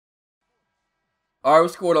Alright,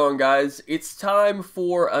 what's going on, guys? It's time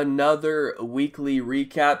for another weekly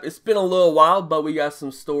recap. It's been a little while, but we got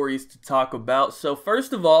some stories to talk about. So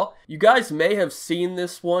first of all, you guys may have seen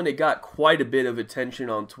this one. It got quite a bit of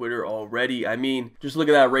attention on Twitter already. I mean, just look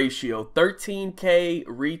at that ratio. 13K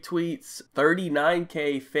retweets,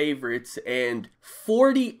 39K favorites, and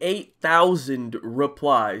 48,000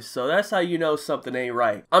 replies. So that's how you know something ain't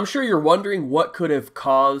right. I'm sure you're wondering what could have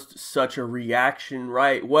caused such a reaction,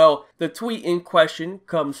 right? Well, the tweet in question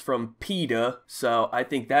comes from PETA, so I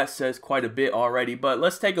think that says quite a bit already, but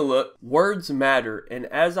let's take a look. Words matter, and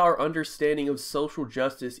as our understanding of social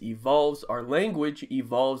justice evolves, our language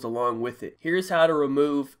evolves along with it. Here's how to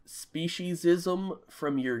remove speciesism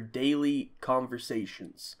from your daily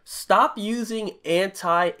conversations. Stop using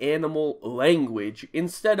anti-animal language.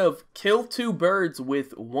 Instead of kill two birds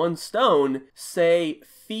with one stone, say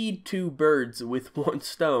feed two birds with one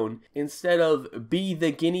stone. Instead of be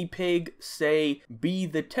the guinea pig, say be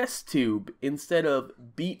the test tube. Instead of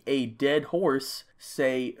beat a dead horse,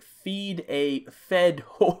 say feed a fed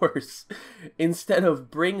horse. Instead of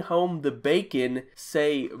bring home the bacon,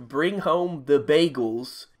 say bring home the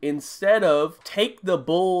bagels. Instead of take the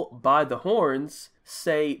bull by the horns,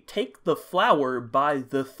 say take the flower by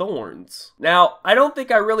the thorns. Now, I don't think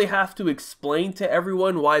I really have to explain to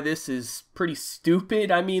everyone why this is pretty stupid.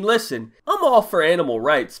 I mean, listen, I'm all for animal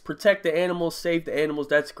rights. Protect the animals, save the animals,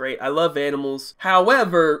 that's great. I love animals.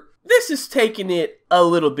 However, this is taking it a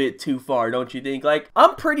little bit too far, don't you think? Like,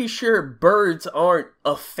 I'm pretty sure birds aren't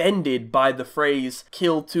offended by the phrase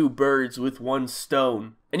kill two birds with one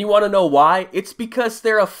stone. And you want to know why? It's because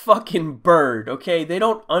they're a fucking bird, okay? They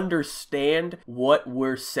don't understand what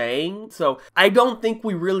we're saying. So I don't think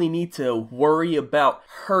we really need to worry about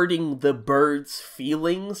hurting the bird's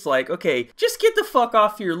feelings. Like, okay, just get the fuck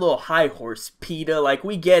off your little high horse, PETA. Like,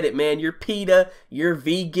 we get it, man. You're PETA. You're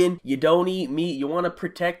vegan. You don't eat meat. You want to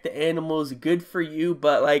protect the animals. Good for you.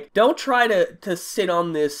 But, like, don't try to sit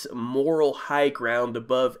on this moral high ground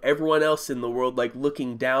above everyone else in the world, like,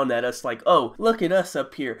 looking down at us like, oh, look at us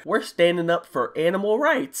up here. We're standing up for animal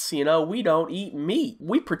rights. You know, we don't eat meat.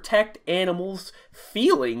 We protect animals'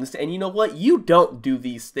 feelings. And you know what? You don't do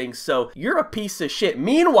these things. So you're a piece of shit.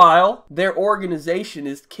 Meanwhile, their organization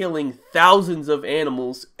is killing thousands of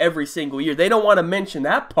animals every single year. They don't want to mention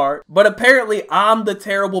that part. But apparently I'm the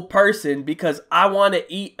terrible person because I want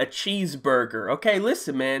to eat a cheeseburger. Okay,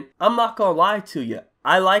 listen, man. I'm not going to lie to you.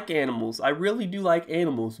 I like animals. I really do like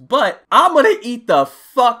animals. But I'm gonna eat the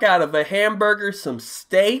fuck out of a hamburger, some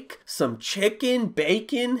steak, some chicken,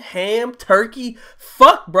 bacon, ham, turkey.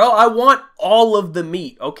 Fuck, bro. I want all of the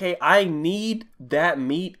meat, okay? I need that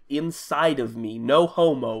meat inside of me. No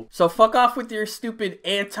homo. So fuck off with your stupid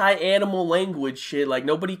anti-animal language shit. Like,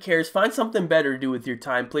 nobody cares. Find something better to do with your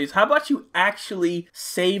time, please. How about you actually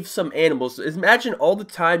save some animals? Imagine all the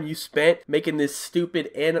time you spent making this stupid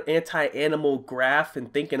anti-animal graph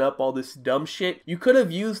and thinking up all this dumb shit. You could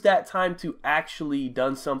have used that time to actually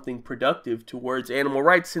done something productive towards animal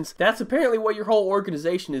rights, since that's apparently what your whole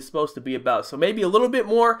organization is supposed to be about. So maybe a little bit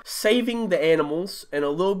more saving the animals and a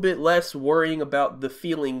little bit less worrying about the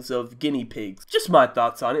feelings of guinea pigs. Just my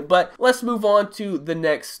thoughts on it. But let's move on to the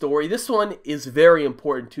next story. This one is very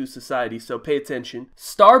important to society, so pay attention.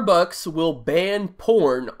 Starbucks will ban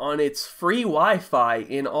porn on its free Wi-Fi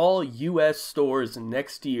in all US stores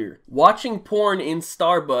next year. Watching porn in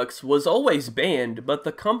Starbucks was always banned, but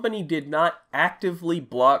the company did not actively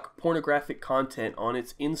block pornographic content on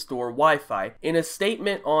its in-store Wi-Fi. In a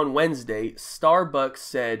statement on Wednesday, Starbucks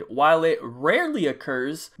said, while it rarely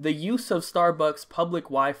occurs, the use of Starbucks public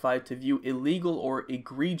Wi-Fi to view illegal or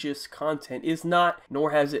egregious content is not,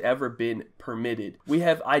 nor has it ever been, permitted. We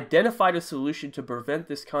have identified a solution to prevent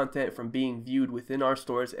this content from being viewed within our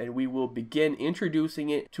stores, and we will begin introducing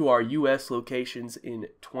it to our US locations in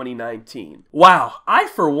 2019. Wow, I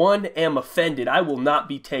for one am offended. I will not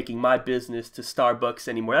be taking my business to Starbucks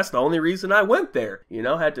anymore. That's the only reason I went there. You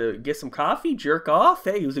know, had to get some coffee, jerk off.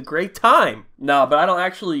 Hey, it was a great time. No, but I don't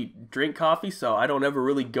actually drink coffee, so I don't ever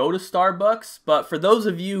really go to Starbucks. But for those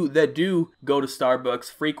of you that do go to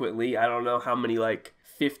Starbucks frequently, I don't know how many like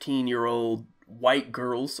 15-year-old white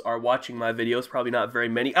girls are watching my videos. Probably not very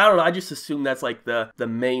many. I don't know. I just assume that's like the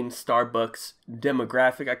main Starbucks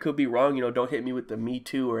demographic. I could be wrong. You know, don't hit me with the Me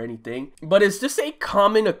Too or anything. But is this a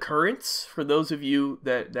common occurrence for those of you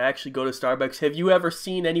that actually go to Starbucks? Have you ever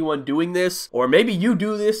seen anyone doing this? Or maybe you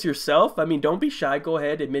do this yourself? I mean, don't be shy. Go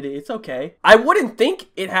ahead. Admit it. It's okay. I wouldn't think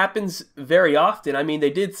it happens very often. I mean, they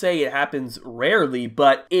did say it happens rarely,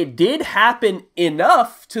 but it did happen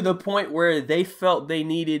enough to the point where they felt they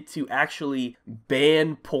needed to actually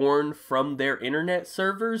ban porn from their internet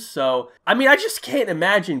servers. So, I mean, I just can't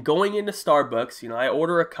imagine going into Starbucks, you know, I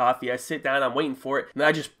order a coffee, I sit down, I'm waiting for it, and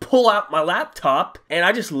I just pull out my laptop and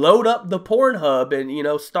I just load up the Pornhub and, you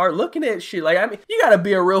know, start looking at shit. Like, I mean, you gotta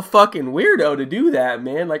be a real fucking weirdo to do that,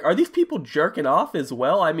 man. Like, are these people jerking off as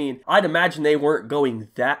well? I mean, I'd imagine they weren't going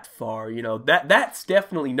that far, you know. That's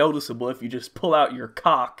definitely noticeable if you just pull out your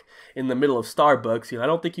cock in the middle of Starbucks. You know, I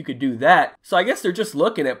don't think you could do that. So I guess they're just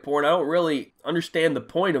looking at porn. I don't really understand the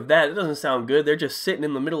point of that. It doesn't sound good. They're just sitting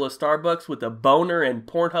in the middle of Starbucks with a boner and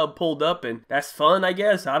Pornhub pulled up, and that's fun, I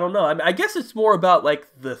guess. I don't know. I mean, I guess it's more about like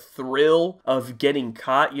the thrill of getting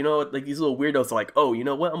caught. You know, like these little weirdos are like, oh, you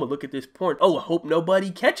know what? I'm gonna look at this porn. Oh, I hope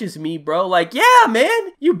nobody catches me, bro. Like, yeah,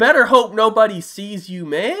 man. You better hope nobody sees you,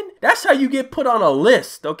 man. That's how you get put on a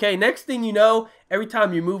list, okay? Next thing you know, every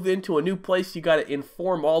time you move into a new place, you gotta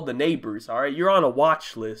inform all the neighbors, alright? You're on a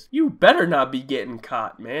watch list. You better not be getting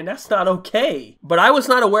caught, man. That's not okay. But I was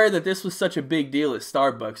not aware that this was such a big deal at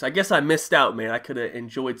Starbucks. I guess I missed out, man. I could have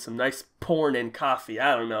enjoyed some nice porn and coffee.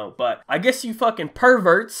 I don't know. But I guess you fucking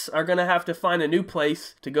perverts are gonna have to find a new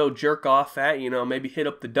place to go jerk off at. You know, maybe hit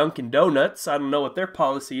up the Dunkin' Donuts. I don't know what their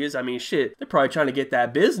policy is. I mean, shit. They're probably trying to get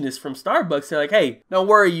that business from Starbucks. They're like, hey, don't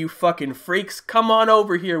worry, you fucking freaks. Come on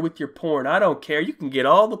over here with your porn. I don't care. You can get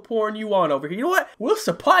all the porn you want over here. You know what? We'll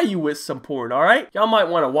supply you with some porn, alright? Y'all might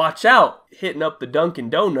want to watch out hitting up the Dunkin'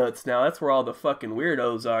 Donuts now. That's where all the fucking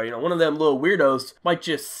weirdos are. You know, one of them little weirdos might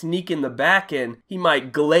just sneak in the back and he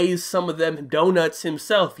might glaze some of them donuts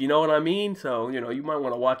himself. You know what I mean? So, you know, you might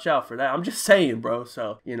want to watch out for that. I'm just saying, bro.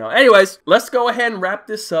 So, you know, anyways, let's go ahead and wrap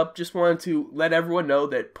this up. Just wanted to let everyone know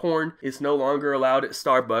that porn is no longer allowed at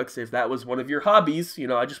Starbucks. If that was one of your hobbies, you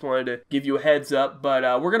know, I just wanted to give you a heads up. But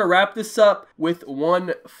we're going to wrap this up with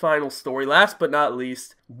one final story. Last but not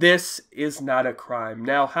least, this is not a crime.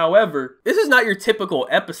 Now, however, this is not your typical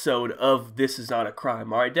episode of This Is Not a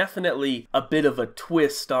Crime, alright? Definitely a bit of a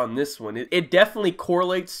twist on this one. It definitely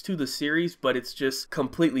correlates to the series, but it's just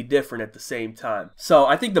completely different at the same time. So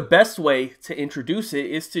I think the best way to introduce it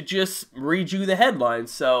is to just read you the headline.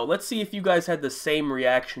 So let's see if you guys had the same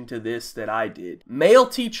reaction to this that I did. Male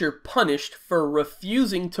teacher punished for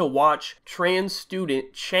refusing to watch trans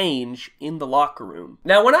student change in the locker room.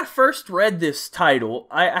 Now, when I first read this title,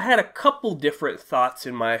 I had a couple different thoughts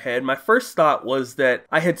in my head. My first thought was that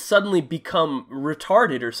I had suddenly become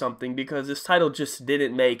retarded or something because this title just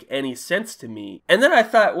didn't make any sense to me. And then I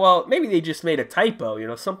thought, well, maybe they just made a typo. You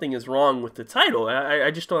know, something is wrong with the title.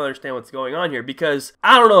 I just don't understand what's going on here because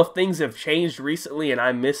I don't know if things have changed recently and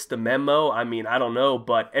I missed the memo. I mean, I don't know.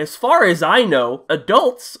 But as far as I know,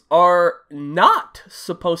 adults are not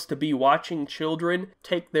supposed to be watching children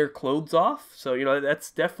take their clothes off. So, you know,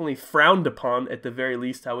 that's definitely frowned upon at the very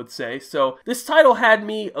least, I would say. So this title had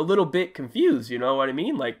me a little bit confused, you know what I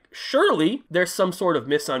mean? Like, surely there's some sort of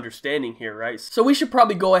misunderstanding here, right? So we should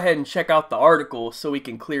probably go ahead and check out the article so we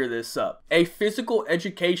can clear this up. A physical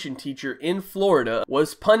education teacher in Florida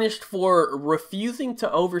was punished for refusing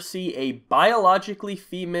to oversee a biologically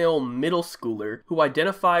female middle schooler who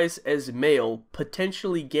identifies as male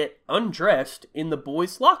potentially get undressed in the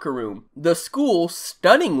boys' locker room. The school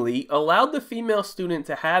stunningly allowed the female student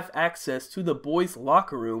to have access to the boys'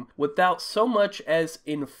 locker room without so much as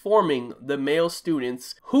informing the male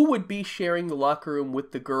students who would be sharing the locker room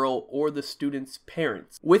with the girl or the student's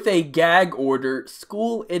parents. With a gag order,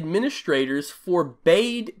 school administrators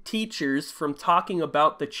forbade teachers from talking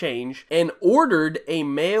about the change and ordered a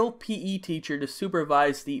male PE teacher to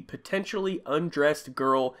supervise the potentially undressed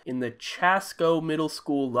girl in the Chasco Middle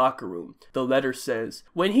School locker room. The letter says,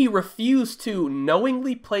 when he refused to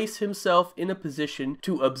knowingly place himself in a position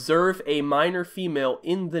to observe a minor female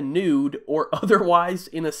in the nude or otherwise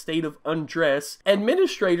in a state of undress,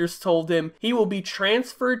 administrators told him he will be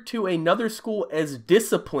transferred to another school as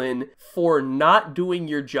discipline for not doing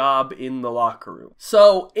your job in the locker room.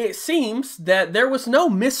 So it seems that there was no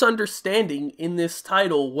misunderstanding in this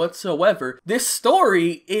title whatsoever. This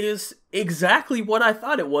story is exactly what I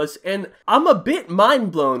thought it was, and I'm a bit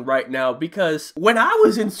mind blown right now because when I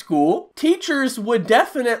was in school, teachers would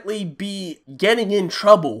definitely be getting in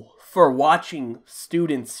trouble for watching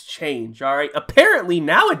students change, alright? Apparently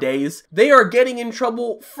nowadays, they are getting in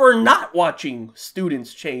trouble for not watching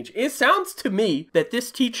students change. It sounds to me that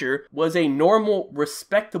this teacher was a normal,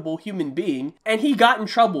 respectable human being, and he got in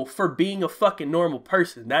trouble for being a fucking normal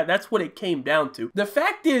person. That's what it came down to. The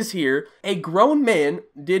fact is here, a grown man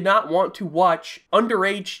did not want to watch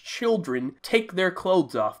underage children take their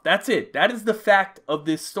clothes off. That's it. That is the fact of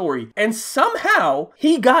this story. And somehow,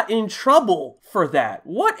 he got in trouble for that.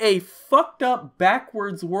 What a fucked up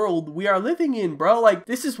backwards world we are living in, bro. Like,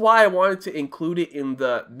 this is why I wanted to include it in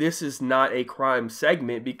the "this is not a crime"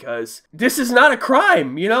 segment, because this is not a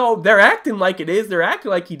crime. You know, they're acting like it is. They're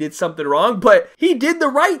acting like he did something wrong, but he did the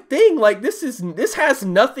right thing. Like, this has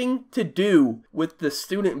nothing to do with the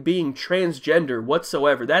student being transgender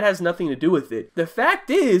whatsoever. That has nothing to do with it. The fact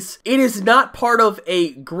is, it is not part of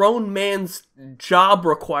a grown man's job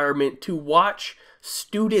requirement to watch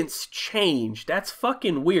students change. That's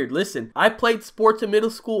fucking weird. Listen, I played sports in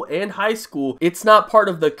middle school and high school. It's not part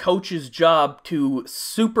of the coach's job to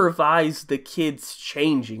supervise the kids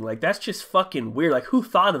changing. Like, that's just fucking weird. Like, who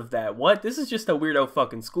thought of that? What? This is just a weirdo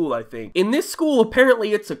fucking school, I think. In this school,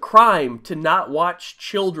 apparently it's a crime to not watch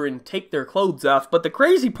children take their clothes off. But the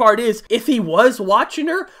crazy part is, if he was watching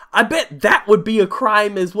her, I bet that would be a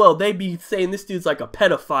crime as well. They'd be saying this dude's like a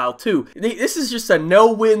pedophile too. This is just a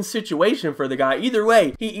no-win situation for the guy. Either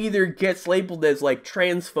way, he either gets labeled as like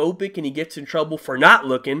transphobic and he gets in trouble for not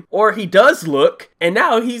looking, or he does look and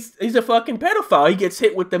now he's a fucking pedophile. He gets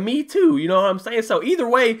hit with the Me Too, you know what I'm saying? So either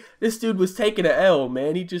way, this dude was taking an L,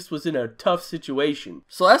 man. He just was in a tough situation.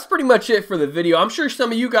 So that's pretty much it for the video. I'm sure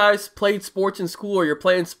some of you guys played sports in school, or you're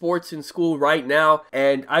playing sports in school right now,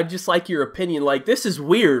 and I'd just like your opinion. Like, this is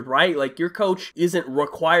weird, right? Like, your coach isn't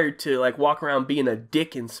required to like walk around being a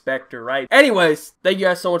dick inspector, right? Anyways, thank you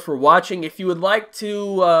guys so much for watching. If you would like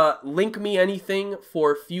to link me anything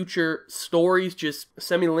for future stories, just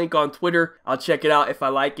send me the link on Twitter. I'll check it out. If I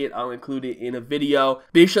like it, I'll include it in a video.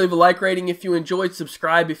 Be sure to leave a like rating if you enjoyed.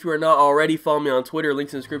 Subscribe if you are not already. Follow me on Twitter.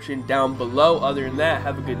 Links in the description down below. Other than that,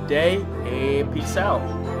 have a good day and peace out.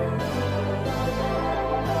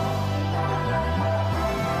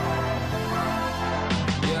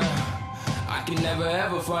 Never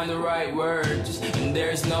ever find the right words, and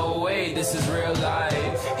there's no way this is real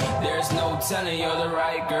life. There's no telling you're the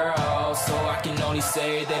right girl, so I can only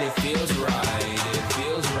say that it feels right. It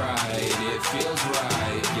feels right. It feels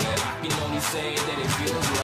right. Yeah, I can only say that it feels right.